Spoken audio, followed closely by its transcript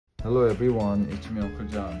Hello everyone, it's me Uncle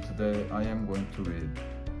John. Today I am going to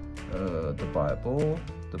read the Bible,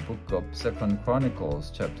 the book of 2nd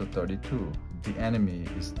Chronicles chapter 32. The enemy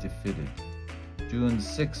is defeated. June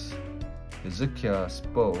 6, Hezekiah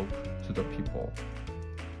spoke to the people.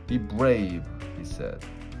 Be brave, he said.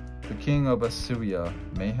 The king of Assyria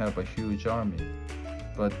may have a huge army,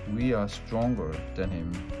 but we are stronger than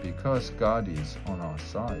him because God is on our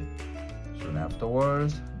side. Soon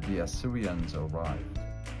afterwards, the Assyrians arrived.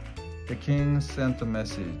 The king sent a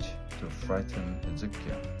message to frighten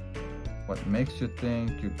Hezekiah. What makes you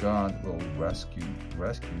think your God will rescue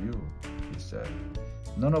you? He said.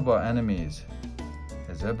 None of our enemies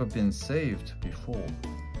has ever been saved before.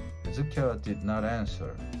 Hezekiah did not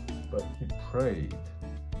answer, but he prayed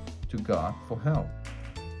to God for help.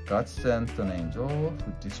 God sent an angel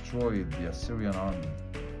who destroyed the Assyrian army,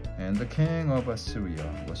 and the king of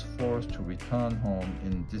Assyria was forced to return home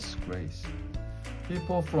in disgrace.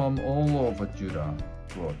 People from all over Judah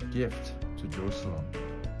brought gifts to Jerusalem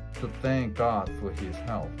to thank God for his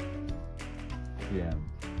help. The end.